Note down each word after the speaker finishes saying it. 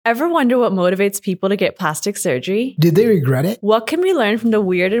Ever wonder what motivates people to get plastic surgery? Did they regret it? What can we learn from the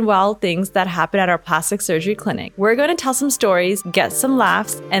weird and wild things that happen at our plastic surgery clinic? We're going to tell some stories, get some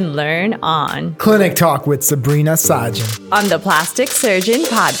laughs, and learn on Clinic Talk with Sabrina Sajjan on the Plastic Surgeon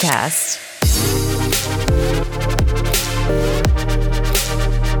Podcast.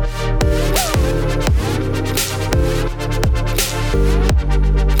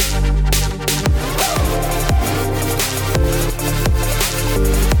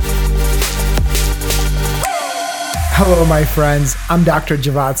 Hello, my friends. I'm Dr.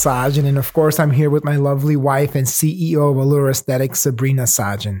 Javad Sajjan, and of course, I'm here with my lovely wife and CEO of Allure Aesthetics, Sabrina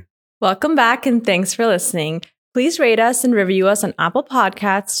Sajjan. Welcome back, and thanks for listening. Please rate us and review us on Apple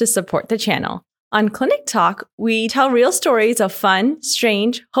Podcasts to support the channel. On Clinic Talk, we tell real stories of fun,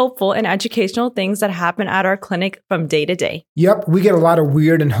 strange, hopeful, and educational things that happen at our clinic from day to day. Yep, we get a lot of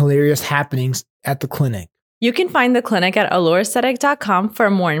weird and hilarious happenings at the clinic. You can find the clinic at allureaesthetic.com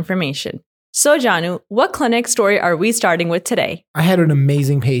for more information. So, Janu, what clinic story are we starting with today? I had an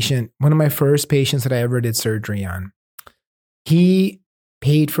amazing patient, one of my first patients that I ever did surgery on. He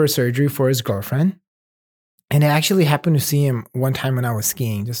paid for surgery for his girlfriend, and I actually happened to see him one time when I was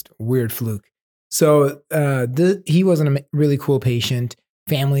skiing, just a weird fluke. So he was a really cool patient.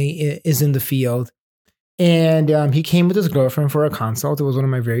 Family is in the field, and he came with his girlfriend for a consult. It was one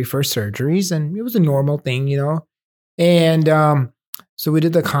of my very first surgeries, and it was a normal thing, you know. And so we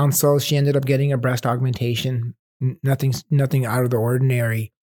did the consult. She ended up getting a breast augmentation. Nothing out of the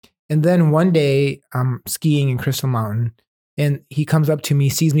ordinary. And then one day, I'm skiing in Crystal Mountain, and he comes up to me,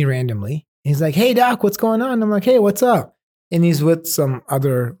 sees me randomly. He's like, "Hey, doc, what's going on?" I'm like, "Hey, what's up?" And he's with some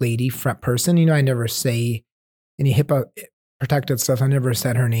other lady, front person. You know, I never say any HIPAA protected stuff. I never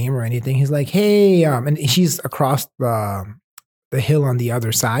said her name or anything. He's like, "Hey," and she's across the hill on the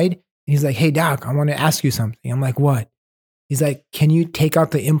other side. And he's like, "Hey, doc, I want to ask you something." I'm like, "What?" He's like, "Can you take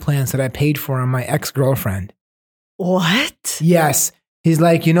out the implants that I paid for on my ex-girlfriend?" What? Yes. He's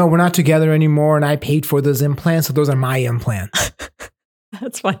like, we're not together anymore, and I paid for those implants, so those are my implants.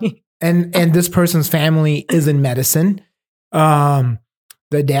 That's funny. And this person's family is in medicine. The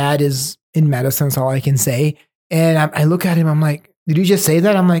dad is in medicine, that's all I can say. And I look at him, I'm like, "Did you just say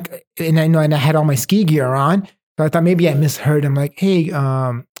that?" I'm like, and I know, and I had all my ski gear on, so I thought maybe I misheard. I'm like, "Hey,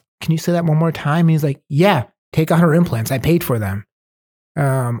 can you say that one more time?" And he's like, "Yeah. Take out her implants. I paid for them."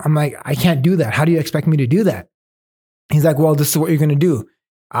 I'm like, "I can't do that. How do you expect me to do that?" He's like, "Well, this is what you're going to do.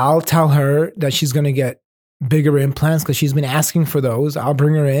 I'll tell her that she's going to get bigger implants because she's been asking for those. I'll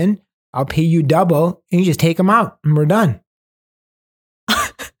bring her in. I'll pay you double, and you just take them out, and we're done."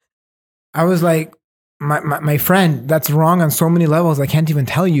 I was like, my friend, that's wrong on so many levels. I can't even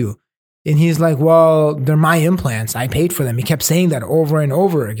tell you. And he's like, "Well, they're my implants. I paid for them." He kept saying that over and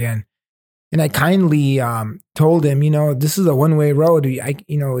over again. And I kindly told him, this is a one-way road.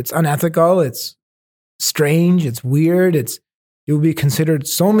 It's unethical. It's strange. It's weird. It would be considered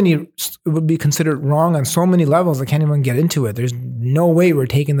wrong on so many levels. I can't even get into it. There's no way we're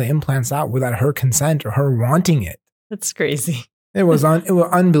taking the implants out without her consent or her wanting it. That's crazy. It was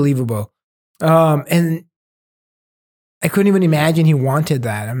unbelievable. And I couldn't even imagine he wanted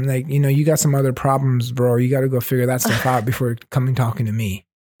that. I'm like, you got some other problems, bro. You got to go figure that stuff out before coming talking to me.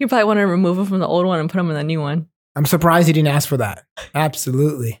 You probably want to remove him from the old one and put him in the new one. I'm surprised he didn't ask for that.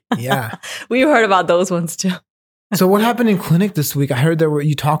 Absolutely. Yeah. We've heard about those ones too. So what happened in clinic this week? I heard that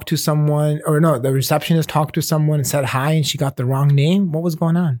you talked to someone, or no, the receptionist talked to someone and said hi, and she got the wrong name. What was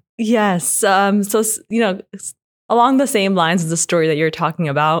going on? Yes. So, along the same lines as the story that you're talking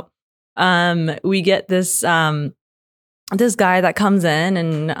about, we get this this guy that comes in,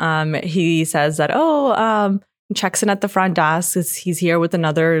 and he says that, checks in at the front desk. He's here with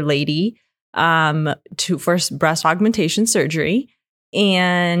another lady for breast augmentation surgery.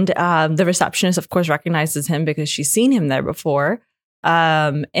 And the receptionist, of course, recognizes him because she's seen him there before.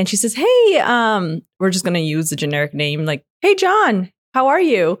 And she says, "Hey, we're just going to use the generic name, like, 'Hey, John, how are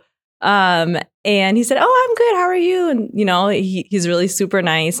you?'" And he said, "Oh, I'm good. How are you?" And, he's really super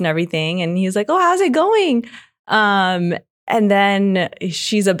nice and everything. And he's like, "Oh, how's it going?" And then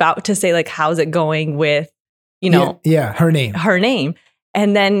she's about to say, like, "How's it going with, her name."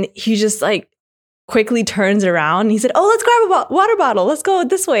 And then he just like quickly turns around and he said, "Oh, let's grab a water bottle. Let's go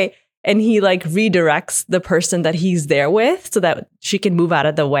this way." And he like redirects the person that he's there with so that she can move out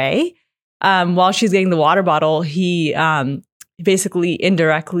of the way. While she's getting the water bottle, he basically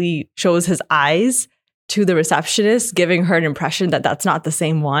indirectly shows his eyes to the receptionist, giving her an impression that that's not the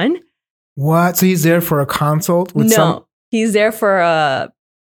same one. What? So he's there for a consult with No, he's there for a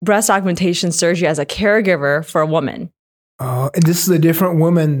breast augmentation surgery as a caregiver for a woman. Oh, and this is a different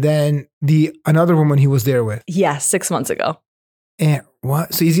woman than another woman he was there with. Yes, 6 months ago. And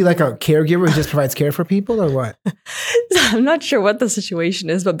what? So is he like a caregiver who just provides care for people or what? I'm not sure what the situation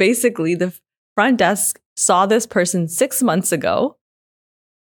is, but basically the front desk saw this person 6 months ago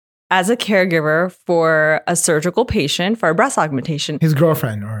as a caregiver for a surgical patient for a breast augmentation. His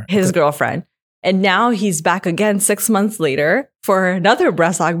girlfriend or His girlfriend. And now he's back again 6 months later for another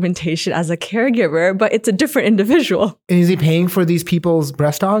breast augmentation as a caregiver, but it's a different individual. And is he paying for these people's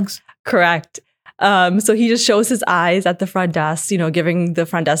breast dogs? Correct. So he just shows his eyes at the front desk, giving the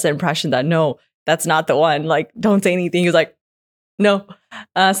front desk the impression that, no, that's not the one. Like, don't say anything. He was like, no.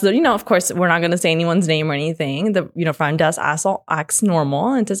 So, of course, we're not going to say anyone's name or anything. The, front desk acts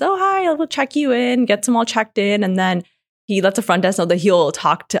normal and says, oh, hi, we'll check you in, gets them all checked in. And then he lets the front desk know that he'll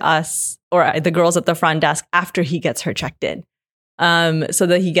talk to us or the girls at the front desk after he gets her checked in. So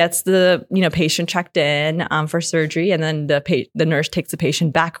that he gets the, patient checked in for surgery. And then the nurse takes the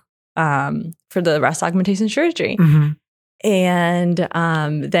patient back for the breast augmentation surgery. Mm-hmm.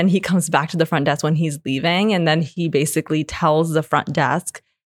 And then he comes back to the front desk when he's leaving. And then he basically tells the front desk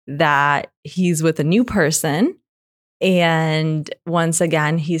that he's with a new person. And once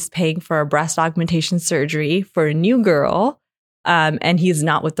again, he's paying for a breast augmentation surgery for a new girl. And he's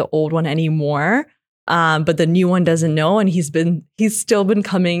not with the old one anymore. But the new one doesn't know. And he's still been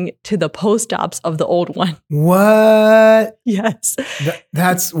coming to the post-ops of the old one. What? Yes.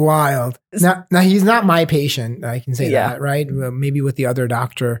 That's wild. Now he's not my patient. I can say that, right? Well, maybe with the other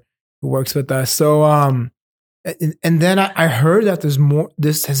doctor who works with us. So, and then I heard that there's more,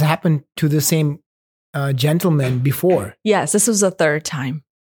 this has happened to the same gentleman before. Yes, this was the third time.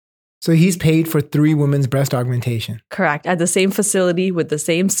 So he's paid for 3 women's breast augmentation. Correct. At the same facility with the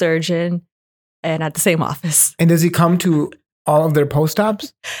same surgeon and at the same office. And does he come to all of their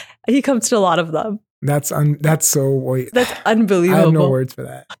post-ops? He comes to a lot of them. That's so... That's unbelievable. I have no words for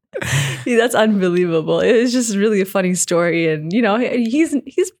that. That's unbelievable. It's just really a funny story. And,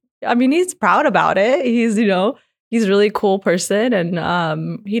 he's proud about it. He's a really cool person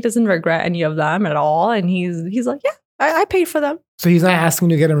and he doesn't regret any of them at all. And he's like, yeah, I paid for them. So he's not asking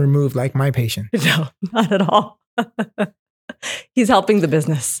to get them removed like my patient. No, not at all. He's helping the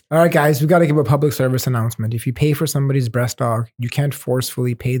business. All right, guys, we got to give a public service announcement. If you pay for somebody's breast dog, you can't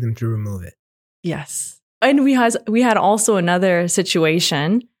forcefully pay them to remove it. Yes. And we had also another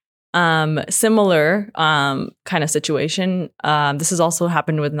situation, similar kind of situation. This has also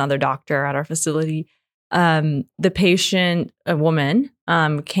happened with another doctor at our facility. The patient, a woman,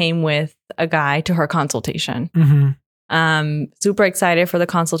 came with a guy to her consultation. Mm-hmm. Super excited for the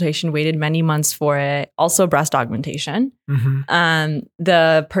consultation, waited many months for it. Also breast augmentation. Mm-hmm.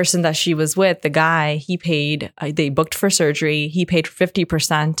 The person that she was with, the guy, he paid, they booked for surgery. He paid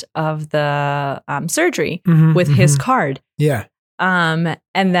 50% of the surgery with his card. Yeah. And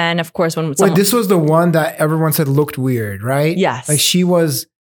then of course, Wait, this was the one that everyone said looked weird, right? Yes. Like she was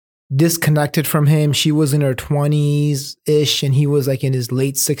disconnected from him. She was in her 20s-ish and he was like in his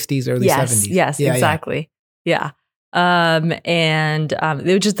late 60s, early 70s. Yes, exactly. Yeah. They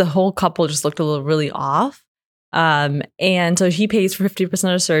were just, the whole couple just looked a little really off. And so he pays for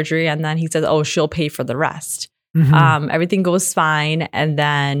 50% of surgery and then he says, oh, she'll pay for the rest. Mm-hmm. Everything goes fine. And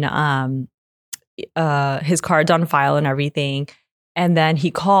then, his card's on file and everything. And then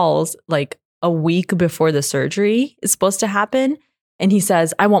he calls like a week before the surgery is supposed to happen. And he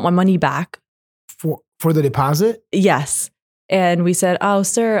says, I want my money back. For the deposit? Yes. And we said, oh,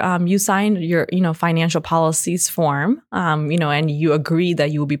 sir, you signed your, financial policies form, and you agreed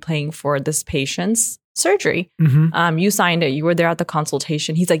that you will be paying for this patient's surgery. Mm-hmm. You signed it. You were there at the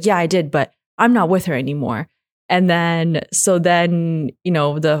consultation. He's like, yeah, I did, but I'm not with her anymore. And then,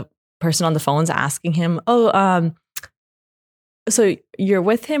 the person on the phone is asking him, oh, so you're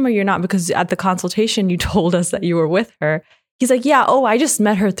with him or you're not? Because at the consultation, you told us that you were with her. He's like, yeah, I just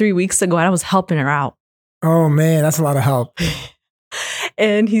met her 3 weeks ago and I was helping her out. Oh, man, that's a lot of help.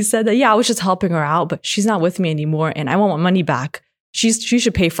 And he said that, yeah, I was just helping her out, but she's not with me anymore and I want my money back. She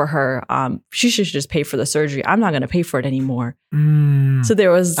should pay for her. She should just pay for the surgery. I'm not going to pay for it anymore. So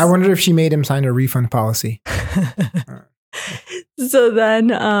there was... I wonder if she made him sign a refund policy. So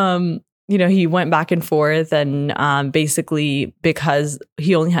then, he went back and forth and basically because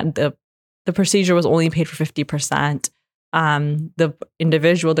he only had the procedure was only paid for 50%. The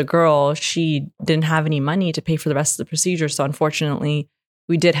individual, the girl, she didn't have any money to pay for the rest of the procedure. So unfortunately,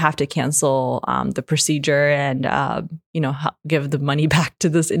 we did have to cancel the procedure and, give the money back to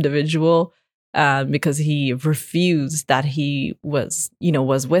this individual because he refused that he was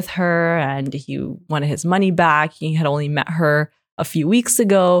with her and he wanted his money back. He had only met her a few weeks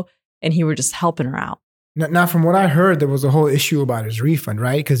ago and he were just helping her out. Now, from what I heard, there was a whole issue about his refund,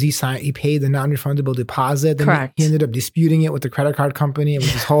 right? Because he paid the non-refundable deposit. Then Correct. He ended up disputing it with the credit card company. It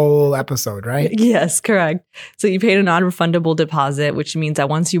was this whole episode, right? Yes, correct. So you paid a non-refundable deposit, which means that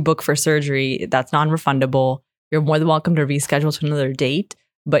once you book for surgery, that's non-refundable. You're more than welcome to reschedule to another date,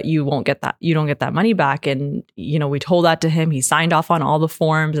 but you won't get that. You don't get that money back. And, we told that to him. He signed off on all the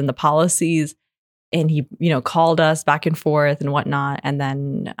forms and the policies. And he, called us back and forth and whatnot. And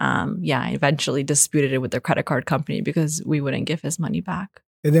then, eventually disputed it with the credit card company because we wouldn't give his money back.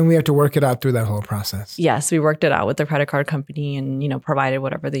 And then we have to work it out through that whole process. Yes, we worked it out with the credit card company and, provided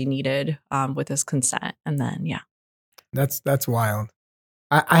whatever they needed with his consent. And then, yeah. That's wild.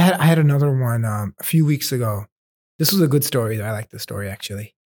 I had another one a few weeks ago. This was a good story. I like this story,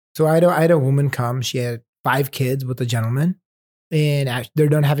 actually. So I had a woman come. She had 5 kids with a gentleman. And they're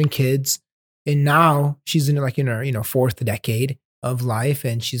done having kids. And now she's in her 4th decade of life,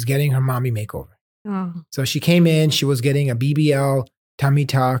 and she's getting her mommy makeover. Oh. So she came in, she was getting a BBL, tummy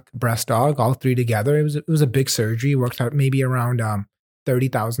tuck, breast aug, all 3 together. It was a big surgery, worked out maybe around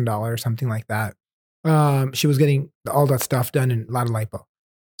 $30,000, something like that. She was getting all that stuff done and a lot of lipo.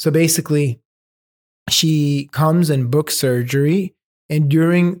 So basically, she comes and books surgery. And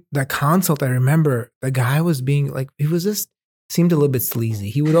during the consult, I remember the guy was being seemed a little bit sleazy.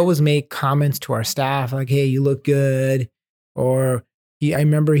 He would always make comments to our staff like, "Hey, you look good," or I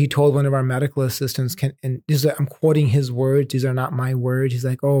remember he told one of our medical assistants, I'm quoting his words. These are not my words. He's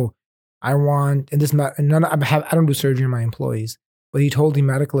like, "Oh, I don't do surgery on my employees," but he told the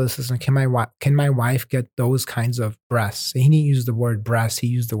medical assistant, "Can my wife get those kinds of breasts?" And he didn't use the word breasts. He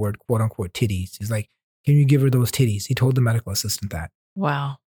used the word quote unquote titties. He's like, "Can you give her those titties?" He told the medical assistant that.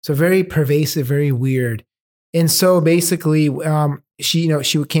 Wow. So very pervasive, very weird. And so basically,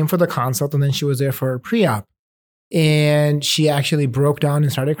 she came for the consult, and then she was there for her pre-op, and she actually broke down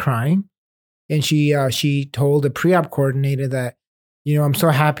and started crying. And she told the pre-op coordinator that, "I'm so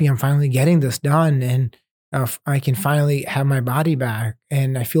happy I'm finally getting this done, and I can finally have my body back,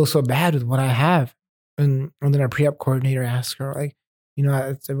 and I feel so bad with what I have." And then our pre-op coordinator asked her, like,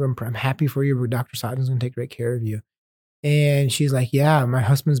 "I'm happy for you, but Dr. Sadhan's going to take great care of you." And she's like, "Yeah, my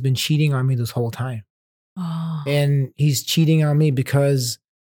husband's been cheating on me this whole time." Oh. And he's cheating on me because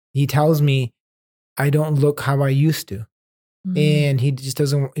he tells me I don't look how I used to. And he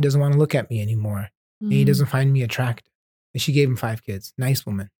doesn't want to look at me anymore. And he doesn't find me attractive. And she gave him 5 kids. Nice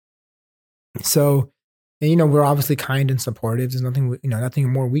woman. So, and we're obviously kind and supportive. There's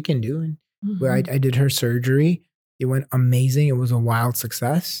nothing more we can do. And I did her surgery. It went amazing. It was a wild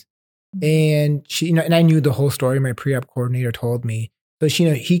success. And she, and I knew the whole story. My pre-op coordinator told me. So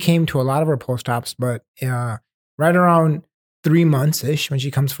he came to a lot of her post-ops, but right around 3 months-ish, when she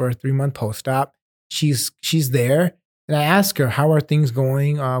comes for a 3-month post-op, she's there. And I asked her, "How are things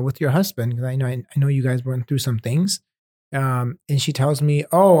going with your husband?" Because I know you guys went through some things. And she tells me,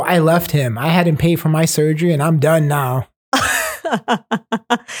 "Oh, I left him. I had him pay for my surgery, and I'm done now."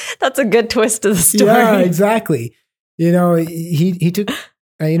 That's a good twist to the story. Yeah, exactly. He took,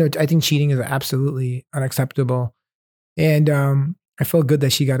 I think cheating is absolutely unacceptable. And I feel good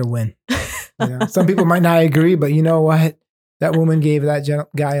that she got a win. Some people might not agree, but you know what? That woman gave that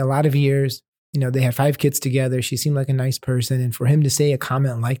guy a lot of years. They had 5 kids together. She seemed like a nice person. And for him to say a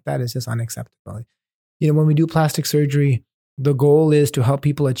comment like that is just unacceptable. When we do plastic surgery, the goal is to help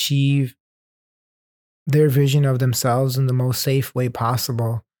people achieve their vision of themselves in the most safe way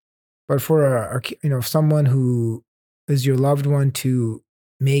possible. But for someone who is your loved one to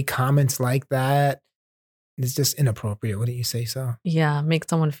make comments like that, it's just inappropriate. Wouldn't you say so? Yeah, make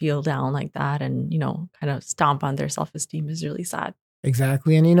someone feel down like that and, kind of stomp on their self-esteem is really sad.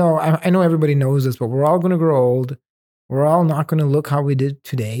 Exactly. And, I know everybody knows this, but we're all going to grow old. We're all not going to look how we did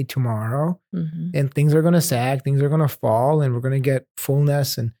today, tomorrow. And things are going to sag, things are going to fall, and we're going to get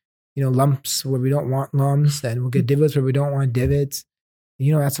fullness and, lumps where we don't want lumps, and we'll get divots where we don't want divots.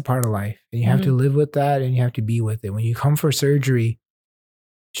 That's a part of life. And you have to live with that, and you have to be with it. When you come for surgery,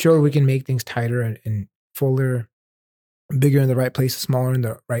 sure, we can make things tighter and fuller, bigger in the right places, smaller in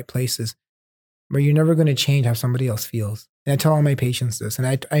the right places. But you're never going to change how somebody else feels. And I tell all my patients this. And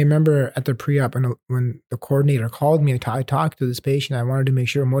I remember at the pre-op, and when the coordinator called me, I talked to this patient. I wanted to make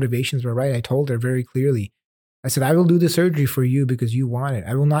sure motivations were right. I told her very clearly, I said, "I will do the surgery for you because you want it.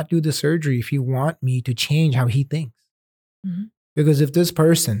 I will not do the surgery if you want me to change how he thinks." Because if this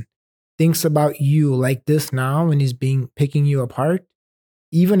person thinks about you like this now and he's picking you apart,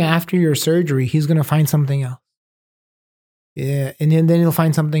 even after your surgery, he's going to find something else. Yeah, and then he'll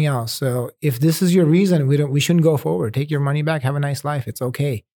find something else. So if this is your reason, we shouldn't go forward. Take your money back. Have a nice life. It's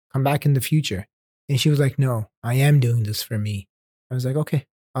okay. Come back in the future. And she was like, "No, I am doing this for me." I was like, "Okay,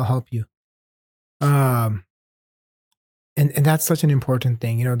 I'll help you." And that's such an important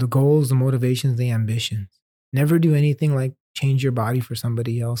thing. You know, the goals, the motivations, the ambitions. Never do anything like change your body for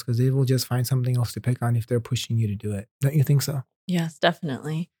somebody else, because they will just find something else to pick on if they're pushing you to do it. Don't you think so? Yes,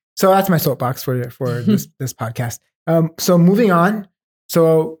 definitely. So that's my soapbox for this podcast. So moving on.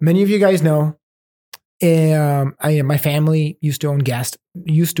 So many of you guys know, my family used to own gas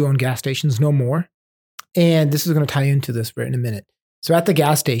stations, no more. And this is going to tie into this in a minute. So at the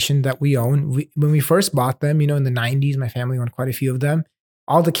gas station that we own, when we first bought them, you know, in the 90s, my family owned quite a few of them.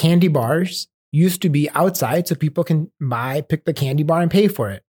 All the candy bars used to be outside so people can pick the candy bar and pay for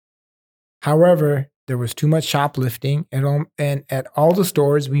it. However, there was too much shoplifting, and at all the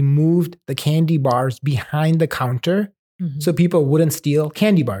stores, we moved the candy bars behind the counter so people wouldn't steal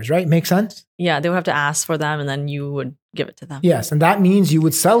candy bars, right? Make sense? Yeah, they would have to ask for them and then you would give it to them. Yes, and that means you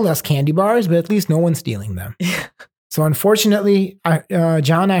would sell less candy bars, but at least no one's stealing them. So unfortunately,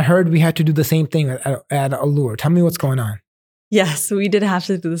 John, I heard we had to do the same thing at Allure. Tell me what's going on. Yes, we did have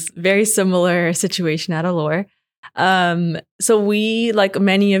to do this very similar situation at Allure. So we, like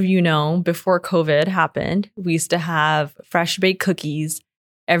many of you know, before COVID happened, we used to have fresh baked cookies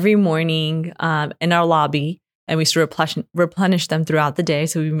every morning in our lobby, and we used to replenish them throughout the day.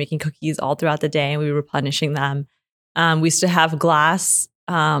 So we were making cookies all throughout the day, and we were replenishing them. We used to have glass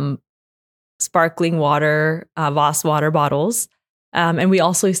sparkling water, Voss water bottles, and we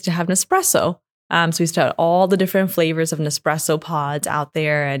also used to have Nespresso. So we used to have all the different flavors of Nespresso pods out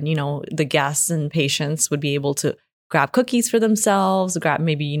there, and, you know, the guests and patients would be able to grab cookies for themselves, grab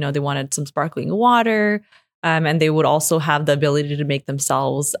maybe, you know, they wanted some sparkling water, and they would also have the ability to make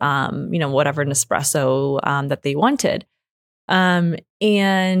themselves, you know, whatever Nespresso that they wanted.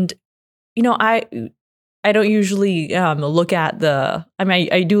 And, you know, I don't usually look at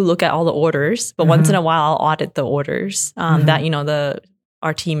I do look at all the orders, but once in a while I'll audit the orders that, you know,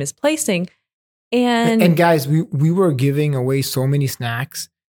 our team is placing. And guys, we were giving away so many snacks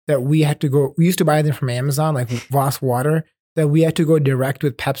that we used to buy them from Amazon, like Voss water, that we had to go direct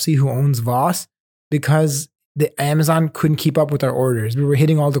with Pepsi, who owns Voss, because the Amazon couldn't keep up with our orders. We were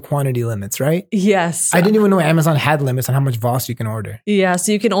hitting all the quantity limits, right? Yes. I didn't even know Amazon had limits on how much Voss you can order. Yeah.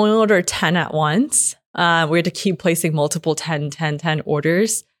 So you can only order 10 at once. We had to keep placing multiple 10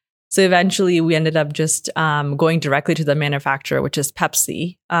 orders. So eventually we ended up just going directly to the manufacturer, which is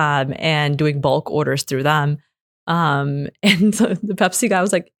Pepsi, and doing bulk orders through them. And so the Pepsi guy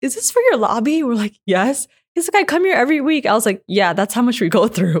was like, "Is this for your lobby?" We're like, "Yes." He's like, "I come here every week." I was like, "Yeah, that's how much we go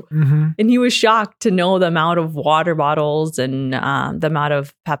through." And he was shocked to know the amount of water bottles and the amount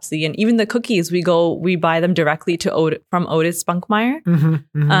of Pepsi, and even the cookies. We buy them directly from Otis Spunkmeyer,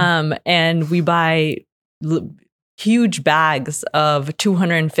 and we buy huge bags of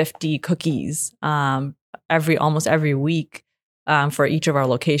 250 cookies almost every week for each of our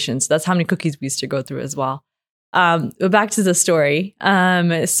locations. That's how many cookies we used to go through as well. But back to the story.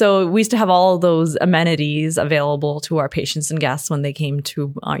 So we used to have all those amenities available to our patients and guests when they came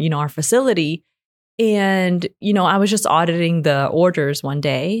to our facility. And, you know, I was just auditing the orders one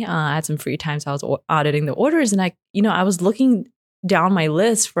day. I had some free time, so I was auditing the orders, and I was looking down my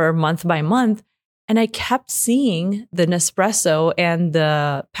list for month by month. And I kept seeing the Nespresso and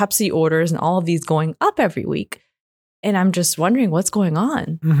the Pepsi orders and all of these going up every week. And I'm just wondering what's going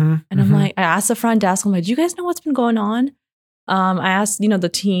on. And I'm like, I asked the front desk, I'm like, "Do you guys know what's been going on?" I asked, the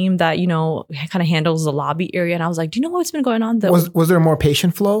team that, kind of handles the lobby area. And I was like, "Do you know what's been going on?" Was there more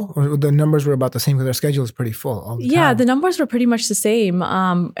patient flow, or the numbers were about the same because their schedule is pretty full all the time? Yeah, the numbers were pretty much the same.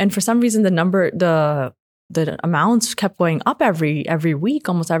 And for some reason, the amounts kept going up every week,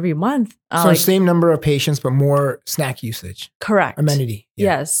 almost every month. So same number of patients, but more snack usage. Correct. Amenity.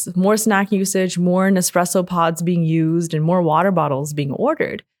 Yeah. Yes. More snack usage, more Nespresso pods being used, and more water bottles being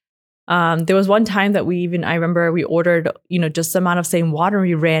ordered. There was one time that I remember we ordered, just the amount of same water, and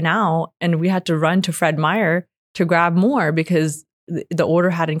we ran out, and we had to run to Fred Meyer to grab more because the order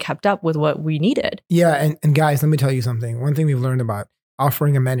hadn't kept up with what we needed. Yeah. And guys, let me tell you something. One thing we've learned about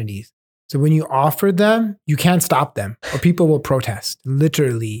offering amenities. So when you offer them, you can't stop them, or people will protest,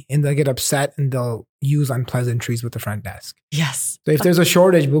 literally, and they'll get upset and they'll use unpleasantries with the front desk. Yes. So if there's a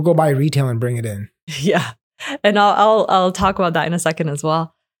shortage, we'll go buy retail and bring it in. Yeah, and I'll talk about that in a second as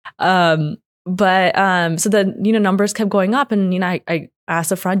well. So the numbers kept going up, and I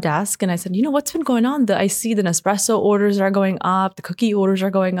asked the front desk, and I said, "What's been going on? I see the Nespresso orders are going up, the cookie orders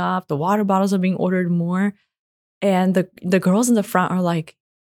are going up, the water bottles are being ordered more," and the girls in the front are like,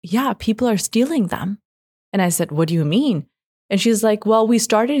 "Yeah, people are stealing them." And I said, "What do you mean?" And she's like, "Well, we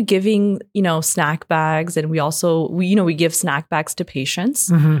started giving, snack bags, and we give snack bags to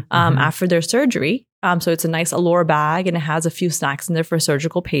patients after their surgery. So it's a nice Allure bag, and it has a few snacks in there for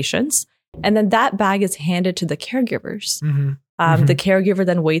surgical patients. And then that bag is handed to the caregivers. Mm-hmm. The caregiver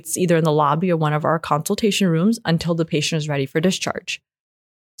then waits either in the lobby or one of our consultation rooms until the patient is ready for discharge.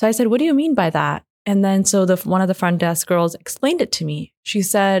 So I said, what do you mean by that? And then so one of the front desk girls explained it to me. She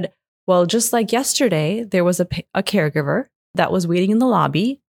said, well, just like yesterday, there was a caregiver that was waiting in the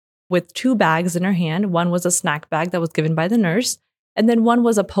lobby with 2 bags in her hand. One was a snack bag that was given by the nurse. And then one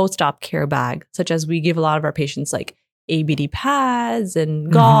was a post-op care bag, such as we give a lot of our patients like ABD pads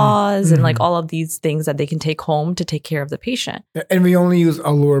and gauze and like all of these things that they can take home to take care of the patient. And we only use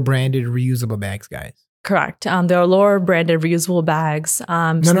Allure branded reusable bags, guys. Correct. There are Allure branded reusable bags.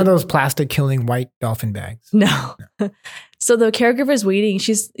 None of those plastic killing white dolphin bags. No. So the caregiver is waiting.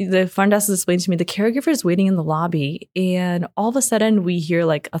 The front desk explained to me the caregiver is waiting in the lobby, and all of a sudden we hear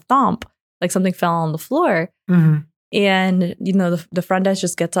like a thump, like something fell on the floor. Mm-hmm. And, the front desk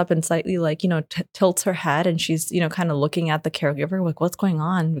just gets up and slightly tilts her head, and she's, kind of looking at the caregiver like, what's going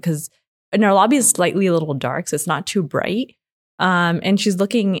on? Because and our lobby is slightly a little dark, so it's not too bright. And she's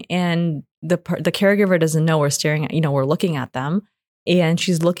looking, and the caregiver doesn't know we're staring at, we're looking at them, and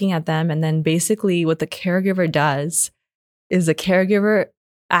she's looking at them. And then basically what the caregiver does is the caregiver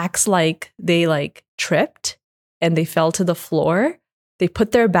acts like they tripped and they fell to the floor. They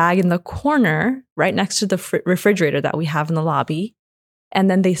put their bag in the corner right next to the refrigerator that we have in the lobby. And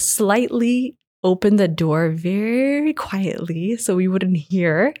then they slightly open the door very quietly so we wouldn't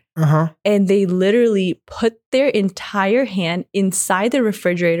hear. And they literally put their entire hand inside the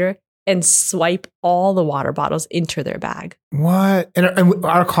refrigerator and swipe all the water bottles into their bag. What? And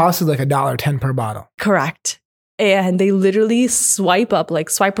our cost is like $1.10 per bottle. Correct. And they literally swipe up like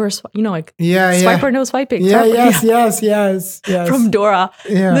swiper, swiper no swiping. Yes. From Dora.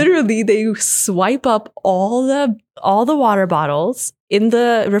 Yeah. Literally, they swipe up all the water bottles in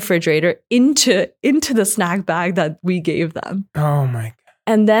the refrigerator into the snack bag that we gave them. Oh my God.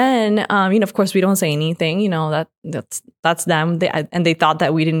 And then, of course, we don't say anything. That's them. They thought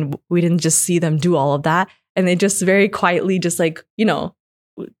that we didn't just see them do all of that, and they just very quietly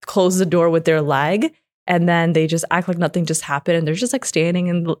close the door with their leg. And then they just act like nothing just happened, and they're just standing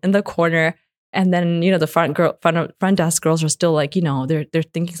in the corner. And then the front desk girls are still they're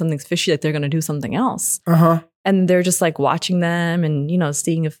thinking something's fishy, like they're gonna do something else. And they're just watching them and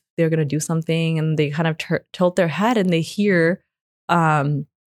seeing if they're gonna do something. And they kind of tilt their head, and they hear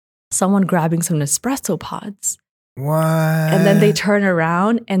someone grabbing some Nespresso pods. What? And then they turn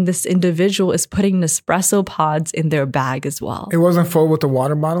around, and this individual is putting Nespresso pods in their bag as well. It wasn't full with the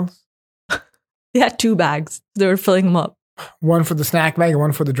water bottles? They had 2 bags. They were filling them up. One for the snack bag and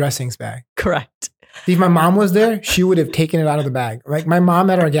one for the dressings bag. Correct. If my mom was there, she would have taken it out of the bag. Like my mom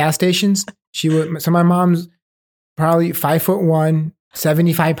at our gas stations, she would. So my mom's probably 5'1",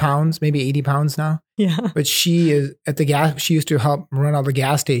 75 pounds, maybe 80 pounds now. Yeah. But she is at the gas. She used to help run all the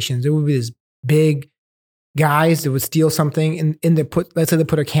gas stations. There would be this big guys that would steal something let's say they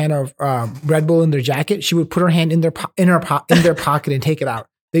put a can of Red Bull in their jacket. She would put her hand in their pocket and take it out.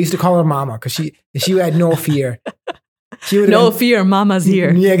 They used to call her Mama because she had no fear. Fear, Mama's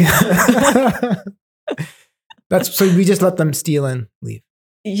here. Yeah. So we just let them steal and leave.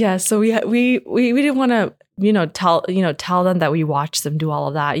 Yeah. So we didn't want to tell them that we watched them do all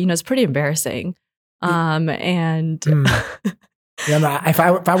of that. It's pretty embarrassing. And if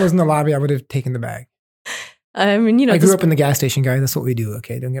I was in the lobby, I would have taken the bag. I grew up in the gas station, guys. That's what we do.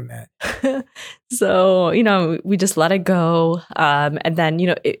 Okay, don't get mad. So we just let it go, and then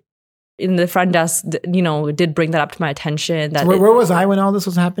in the front desk, did bring that up to my attention. That where was I when all this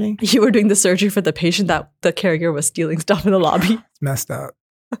was happening? You were doing the surgery for the patient that the caregiver was stealing stuff in the lobby. It's messed up.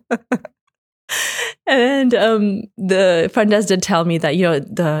 And the front desk did tell me that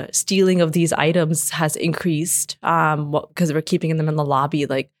the stealing of these items has increased because we're keeping them in the lobby.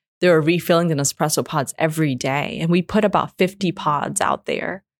 Like they were refilling the Nespresso pods every day, and we put about 50 pods out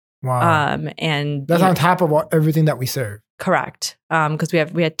there. Wow. And that's on top of everything that we serve. Correct. Because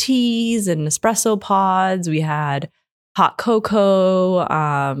we had teas and espresso pods. We had hot cocoa,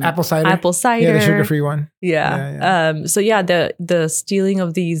 apple cider. Yeah, the sugar-free one. Yeah. So the stealing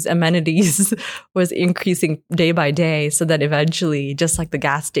of these amenities was increasing day by day. So that eventually, just like the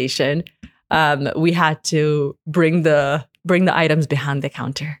gas station, we had to bring the items behind the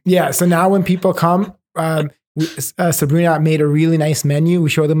counter. Yeah. So now when people come, Sabrina made a really nice menu. We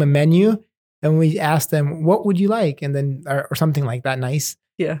show them a menu and we ask them, what would you like? And then, or something like that. Nice.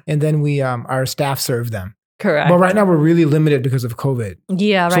 Yeah. And then we, our staff serve them. Correct. But right now we're really limited because of COVID.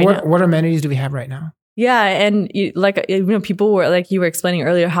 Yeah. So what amenities do we have right now? Yeah. And people were like, you were explaining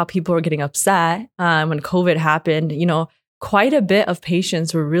earlier how people were getting upset when COVID happened. Quite a bit of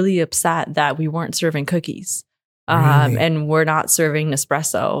patients were really upset that we weren't serving cookies. Really? and we're not serving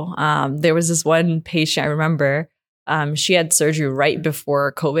Nespresso. There was this one patient I remember. She had surgery right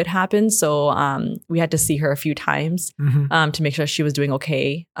before COVID happened, so we had to see her a few times to make sure she was doing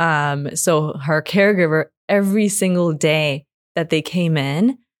okay. So her caregiver, every single day that they came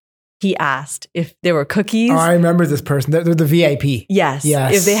in, he asked if there were cookies. Oh, I remember this person. They're the VIP. Yes.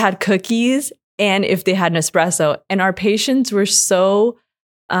 If they had cookies and if they had Nespresso. And our patients were so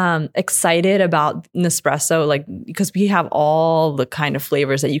excited about Nespresso, like, because we have all the kind of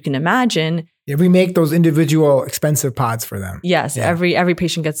flavors that you can imagine. Yeah, we make those individual expensive pods for them. Yes, Yeah. every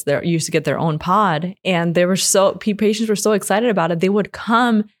patient used to get their own pod, and patients were so excited about it. They would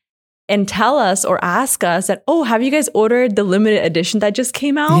come and tell us or ask us that, oh, have you guys ordered the limited edition that just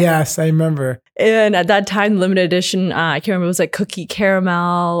came out? Yes, I remember. And at that time, limited edition, I can't remember, it was like cookie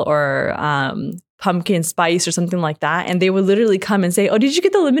caramel or pumpkin spice or something like that. And they would literally come and say, oh, did you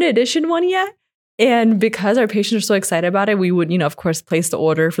get the limited edition one yet? And because our patients are so excited about it, we would, of course, place the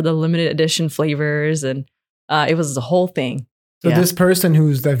order for the limited edition flavors. And it was the whole thing. So this person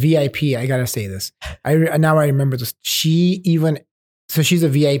who's the VIP, I got to say this. Now I remember this. So she's a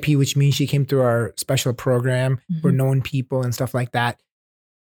VIP, which means she came through our special program for known people and stuff like that.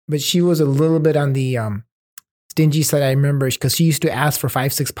 But she was a little bit on the stingy side, I remember, because she used to ask for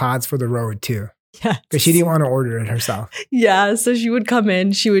 5-6 pods for the road too. Yeah. Because she didn't want to order it herself. Yeah. So she would come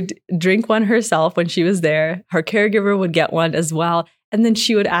in, she would drink one herself when she was there. Her caregiver would get one as well. And then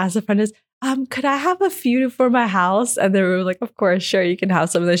she would ask the friend, could I have a few for my house? And then we were like, of course, sure, you can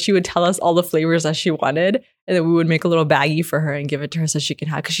have some. And then she would tell us all the flavors that she wanted. And then we would make a little baggie for her and give it to her so she can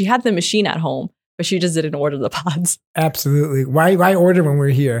have, because she had the machine at home, but she just didn't order the pods. Absolutely. Why order when we're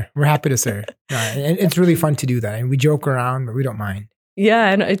here? We're happy to serve. And it's really fun to do that. And we joke around, but we don't mind.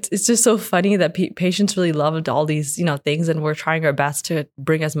 Yeah, and it's just so funny that patients really loved all these, things, and we're trying our best to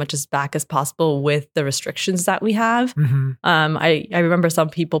bring as much as back as possible with the restrictions that we have. I remember some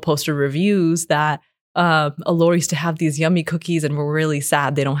people posted reviews that Allure used to have these yummy cookies, and we're really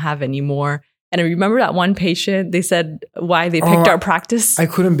sad they don't have anymore. And I remember that one patient, they said why they picked our practice. I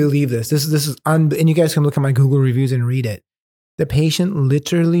couldn't believe this. This is and you guys can look at my Google reviews and read it. The patient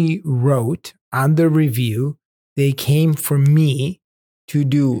literally wrote on the review, they came for me to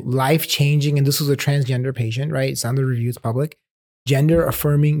do life-changing, and this was a transgender patient, right? It's on the review, it's public.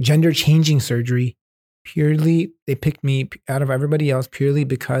 Gender-affirming, gender-changing surgery. Purely, they picked me out of everybody else purely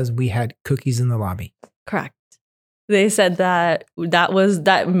because we had cookies in the lobby. Correct. They said that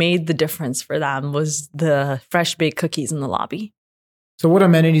made the difference for them, was the fresh baked cookies in the lobby. So what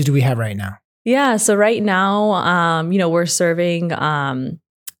amenities do we have right now? Yeah, so right now, we're serving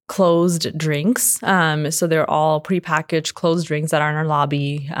closed drinks. So they're all prepackaged closed drinks that are in our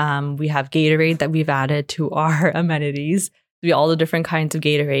lobby. We have Gatorade that we've added to our amenities. We have all the different kinds of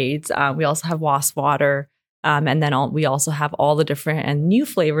Gatorades. We also have wasp water. And then we also have all the different and new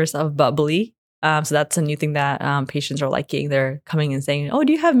flavors of bubbly. So that's a new thing that patients are liking. They're coming and saying, oh,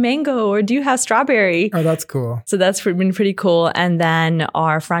 do you have mango or do you have strawberry? Oh, that's cool. So that's been pretty cool. And then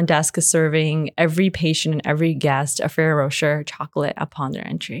our front desk is serving every patient and every guest a Ferrero Rocher chocolate upon their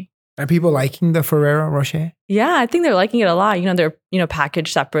entry. Are people liking the Ferrero Rocher? Yeah, I think they're liking it a lot. They're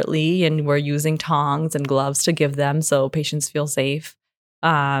packaged separately, and we're using tongs and gloves to give them so patients feel safe.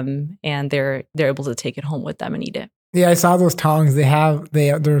 And they're able to take it home with them and eat it. Yeah, I saw those tongs.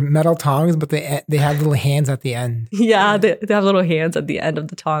 They're metal tongs, but they have little hands at the end. Yeah, they have little hands at the end of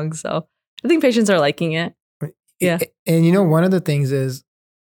the tongs. So I think patients are liking it. Yeah. And one of the things is,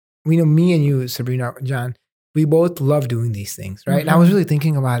 me and you, Sabrina, John, we both love doing these things, right? And I was really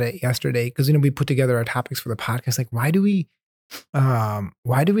thinking about it yesterday because, we put together our topics for the podcast. Like, why do we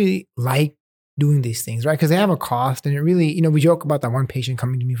like doing these things, right? Because they have a cost, and it really, we joke about that one patient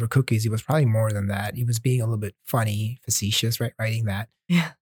coming to me for cookies. He was probably more than that. He was being a little bit funny, facetious, right? Writing that.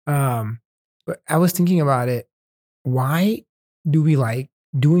 Yeah. But I was thinking about it. Why do we like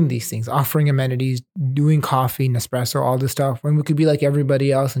doing these things, offering amenities, doing coffee, Nespresso, all this stuff, when we could be like everybody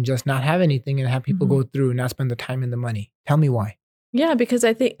else and just not have anything and have people go through and not spend the time and the money? Tell me why. Yeah, because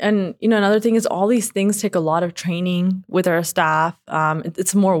I think, and another thing is all these things take a lot of training with our staff.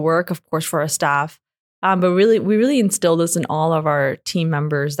 It's more work, of course, for our staff. But we really instill this in all of our team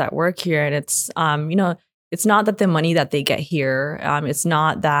members that work here. And it's, it's not that the money that they get here, it's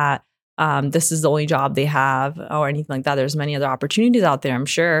not that this is the only job they have or anything like that. There's many other opportunities out there, I'm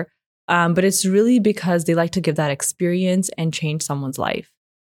sure. But it's really because they like to give that experience and change someone's life.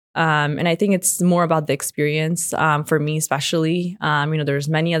 And I think it's more about the experience for me, especially. There's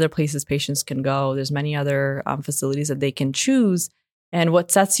many other places patients can go. There's many other facilities that they can choose. And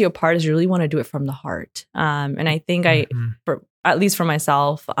what sets you apart is you really want to do it from the heart. And I think at least for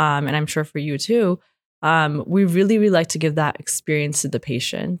myself, and I'm sure for you too, we really like to give that experience to the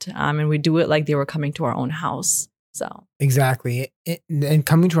patient. And we do it like they were coming to our own house. So exactly. And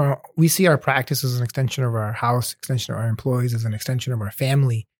coming to we see our practice as an extension of our house, extension of our employees, as an extension of our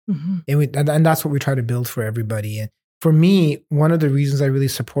family. And that's what we try to build for everybody. And for me, one of the reasons I really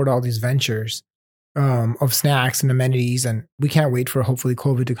support all these ventures of snacks and amenities, and we can't wait for hopefully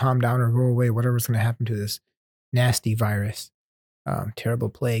COVID to calm down or go away, whatever's going to happen to this nasty virus, terrible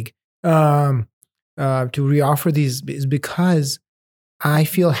plague, to reoffer these is because I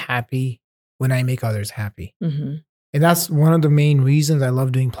feel happy when I make others happy. And that's one of the main reasons I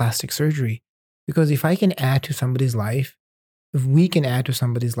love doing plastic surgery, because if I can add to somebody's life, if we can add to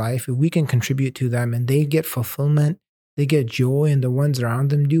somebody's life, if we can contribute to them and they get fulfillment, they get joy, and the ones around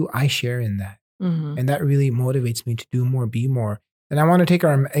them do, I share in that. And that really motivates me to do more, be more. And I want to take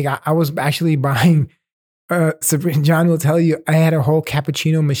I was actually buying, Sabrina, John will tell you, I had a whole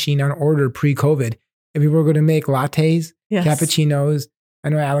cappuccino machine on order pre-COVID. And we were going to make lattes, cappuccinos. I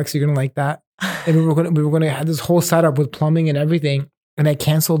know, Alex, you're going to like that. And we were going to have this whole setup with plumbing and everything. And I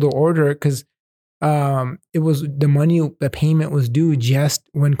canceled the order because it was the payment was due just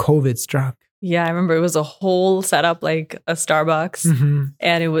when COVID struck. Yeah, I remember it was a whole setup like a Starbucks,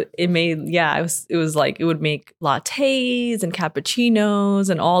 and it was like it would make lattes and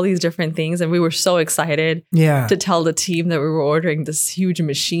cappuccinos and all these different things, and we were so excited to tell the team that we were ordering this huge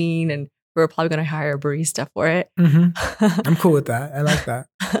machine, and we were probably going to hire a barista for it. I'm cool with that. I like that.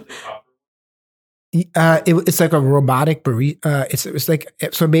 It's like a robotic barista. It's like,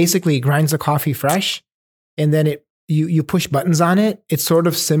 so basically it grinds the coffee fresh, and then you push buttons on it. It's sort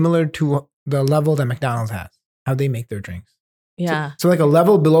of similar to the level that McDonald's has, how they make their drinks. Yeah. So like a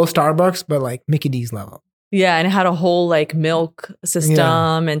level below Starbucks, but like Mickey D's level. Yeah. And it had a whole like milk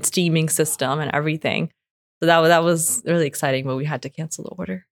system and steaming system and everything. So that was really exciting, but we had to cancel the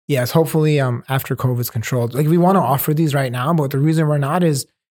order. Yes. Hopefully after COVID's controlled. Like we want to offer these right now, but the reason we're not is,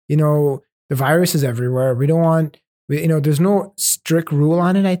 the virus is everywhere. We don't want, there's no strict rule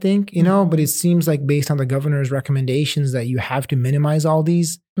on it, I think, but it seems like based on the governor's recommendations that you have to minimize all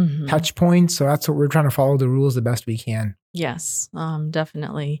these touch points. So that's what we're trying to follow the rules the best we can. Yes,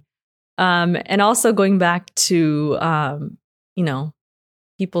 definitely. And also going back to,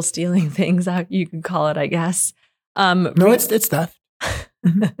 people stealing things, you can call it, I guess. No, it's theft.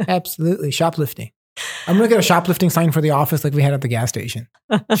 Absolutely. Shoplifting. I'm going to get a shoplifting sign for the office like we had at the gas station.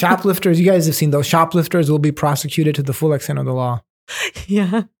 Shoplifters, you guys have seen those. Shoplifters will be prosecuted to the full extent of the law.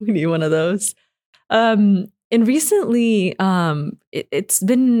 Yeah, we need one of those. And recently, it's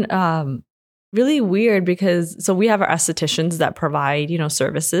been really weird because, so we have our estheticians that provide,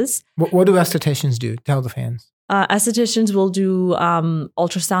 services. What do estheticians do? Tell the fans. Estheticians will do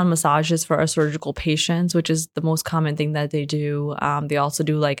ultrasound massages for our surgical patients, which is the most common thing that they do. They also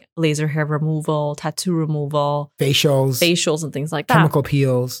do like laser hair removal, tattoo removal, facials and things like that. Chemical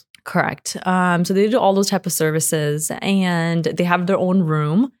peels. Correct. So they do all those type of services, and they have their own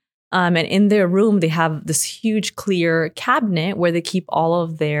room. And in their room, they have this huge clear cabinet where they keep all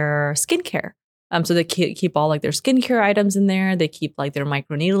of their skincare. So they keep all like their skincare items in there. They keep like their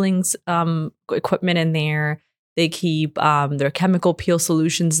microneedling equipment in there. They keep their chemical peel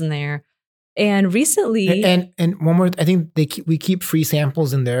solutions in there. And recently, and one more, I think we keep free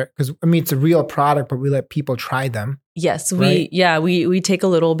samples in there because it's a real product, but we let people try them. Yes, right? we take a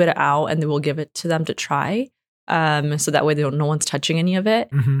little bit out and then we'll give it to them to try. So that way no one's touching any of it.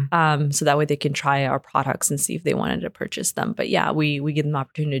 So that way they can try our products and see if they wanted to purchase them. But yeah, we give them the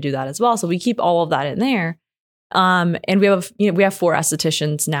opportunity to do that as well. So we keep all of that in there. And we have 4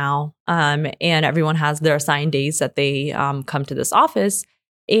 estheticians now, and everyone has their assigned days that they come to this office.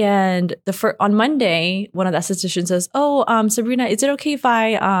 And on Monday, one of the estheticians says, "Oh, Sabrina, is it okay if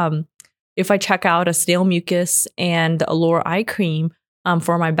I check out a snail mucus and the Allure eye cream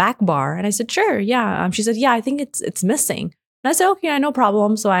for my back bar?" And I said, "Sure, yeah." She said, "Yeah, I think it's missing." And I said, "Okay, yeah, no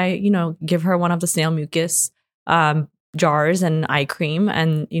problem." So I give her one of the snail mucus jars and eye cream,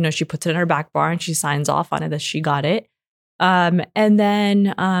 and she puts it in her back bar and she signs off on it that she got it. And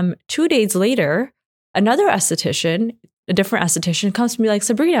then 2 days later, another esthetician, a different esthetician, comes to me like,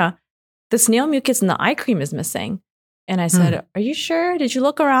 "Sabrina, the snail mucus and the eye cream is missing." And I said, "Are you sure? Did you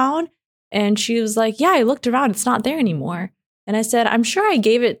look around?" And she was like, "Yeah, I looked around. It's not there anymore." And I said, "I'm sure I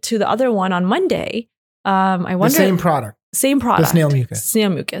gave it to the other one on Monday. I wonder." The same product. The snail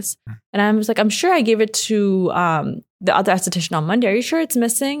mucus. And I was like, "I'm sure I gave it to the other esthetician on Monday. Are you sure it's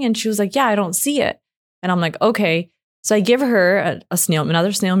missing?" And she was like, "Yeah, I don't see it." And I'm like, "Okay." So I give her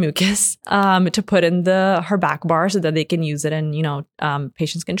another snail mucus to put in her back bar so that they can use it and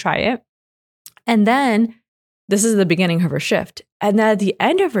patients can try it. And then this is the beginning of her shift. And then at the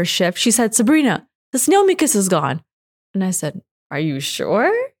end of her shift, she said, "Sabrina, the snail mucus is gone. And I said, are you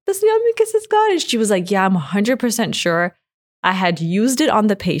sure the snail mucus is gone? And she was like, yeah, I'm 100% sure. I had used it on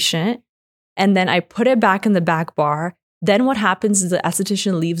the patient and then I put it back in the back bar. Then what happens is the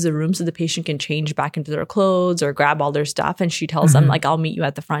esthetician leaves the room so the patient can change back into their clothes or grab all their stuff. And she tells them, like, I'll meet you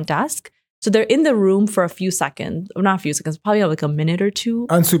at the front desk. So they're in the room for a few seconds, or not a few seconds, probably like a minute or two.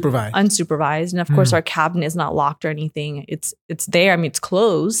 Unsupervised. And of course, our cabinet is not locked or anything. It's there. I mean, it's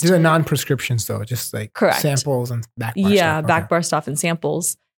closed. These are non-prescriptions though, just like samples and back bar stuff. Yeah, back bar stuff and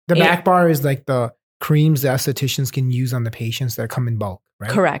samples. The back bar is like the creams the estheticians can use on the patients that come in bulk, right?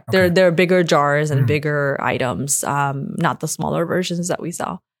 Correct. Okay. They're bigger jars and bigger items, not the smaller versions that we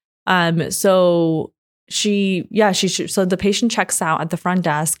sell. So the patient checks out at the front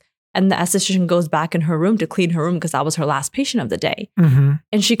desk. And the esthetician goes back in her room to clean her room because that was her last patient of the day.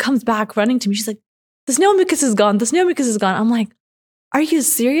 And she comes back running to me. She's like, the snail mucus is gone. The snail mucus is gone. I'm like, are you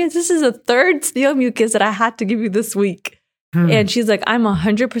serious? This is the third snail mucus that I had to give you this week. And she's like, I'm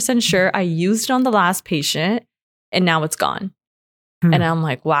 100% sure I used it on the last patient and now it's gone. And I'm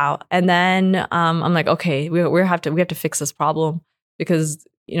like, wow. And then I'm like, okay, we have to fix this problem because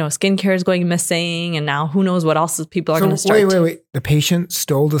skincare is going missing, and now who knows what else people are going to start. Wait. The patient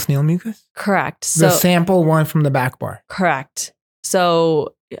stole the snail mucus? Correct. So, the sample one from the back bar? Correct.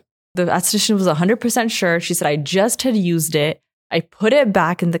 So the esthetician was 100% sure. She said, I just had used it. I put it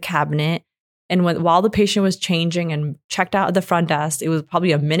back in the cabinet. And while the patient was changing and checked out at the front desk, it was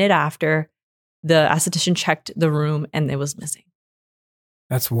probably a minute after the esthetician checked the room and it was missing.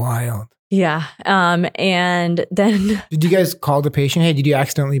 That's wild. Yeah. And then... Did you guys call the patient? Hey, did you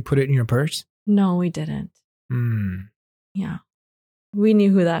accidentally put it in your purse? No, we didn't. Yeah. We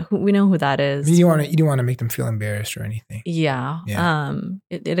knew we know who that is. You don't want to make them feel embarrassed or anything. Yeah.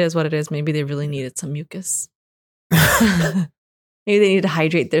 It is what it is. Maybe they really needed some mucus. Maybe they needed to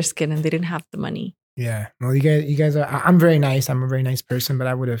hydrate their skin and they didn't have the money. Yeah. Well, you guys are, I'm very nice. I'm a very nice person, but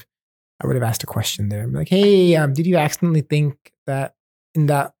I would have asked a question there. I'm like, hey, did you accidentally think that in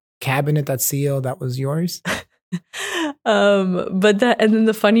that cabinet, that seal, that was yours? And then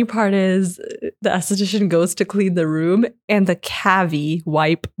the funny part is the esthetician goes to clean the room and the Cavi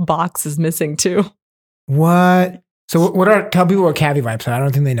wipe box is missing too. What? So tell people what Cavi wipes are. I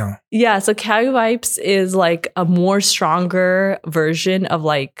don't think they know. Yeah. So Cavi wipes is like a more stronger version of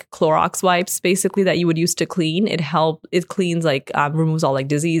like Clorox wipes, basically, that you would use to clean. It cleans like, removes all like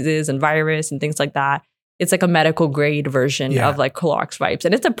diseases and virus and things like that. It's like a medical grade version of like Clorox wipes.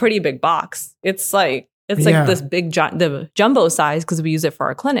 And it's a pretty big box. It's like this big, the jumbo size because we use it for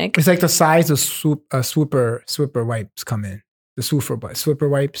our clinic. It's like the size of Swiffer wipes come in. The Swiffer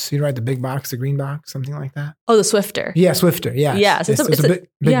wipes, right? The big box, the green box, something like that. Oh, the Swifter. Yeah, Swifter. Yeah. Yeah. So it's a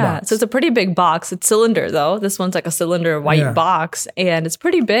big box. So it's a pretty big box. It's cylinder though. This one's like a cylinder white box and it's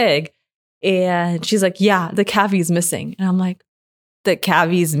pretty big. And she's like, yeah, the Cavi's missing. And I'm like, the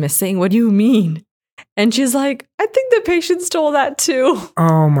Cavi's missing? What do you mean? And she's like, I think the patient stole that too.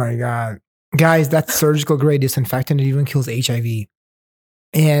 Oh my God. Guys, that's surgical grade disinfectant. It even kills HIV.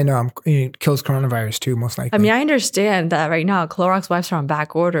 And it kills coronavirus too, most likely. I mean, I understand that right now Clorox wipes are on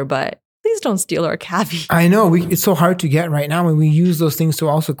back order, but please don't steal our Cavi. I know. It's so hard to get right now. And we use those things to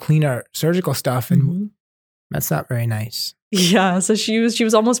also clean our surgical stuff. And that's not very nice. Yeah. So she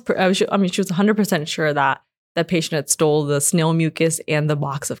was almost, she was 100% sure that that patient had stole the snail mucus and the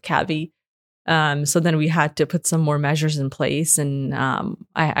box of Cavi. So then we had to put some more measures in place. And I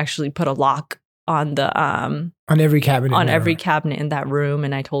actually put a lock on the on every cabinet in that room,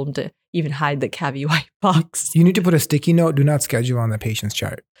 and I told him to even hide the Cavi wipe box. You need to put a sticky note: do not schedule on the patient's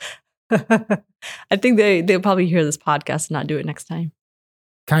chart. I think they'll probably hear this podcast and not do it next time.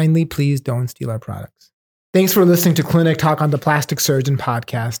 Kindly, please don't steal our products. Thanks for listening to Clinic Talk on the Plastic Surgeon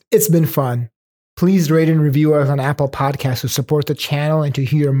podcast. It's been fun. Please rate and review us on Apple Podcasts to support the channel and to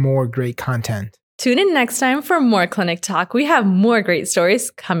hear more great content. Tune in next time for more Clinic Talk. We have more great stories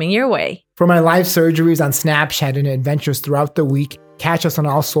coming your way. For my live surgeries on Snapchat and adventures throughout the week, catch us on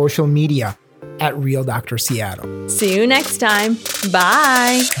all social media at Real Dr. Seattle. See you next time.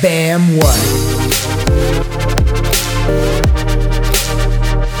 Bye. Bam what?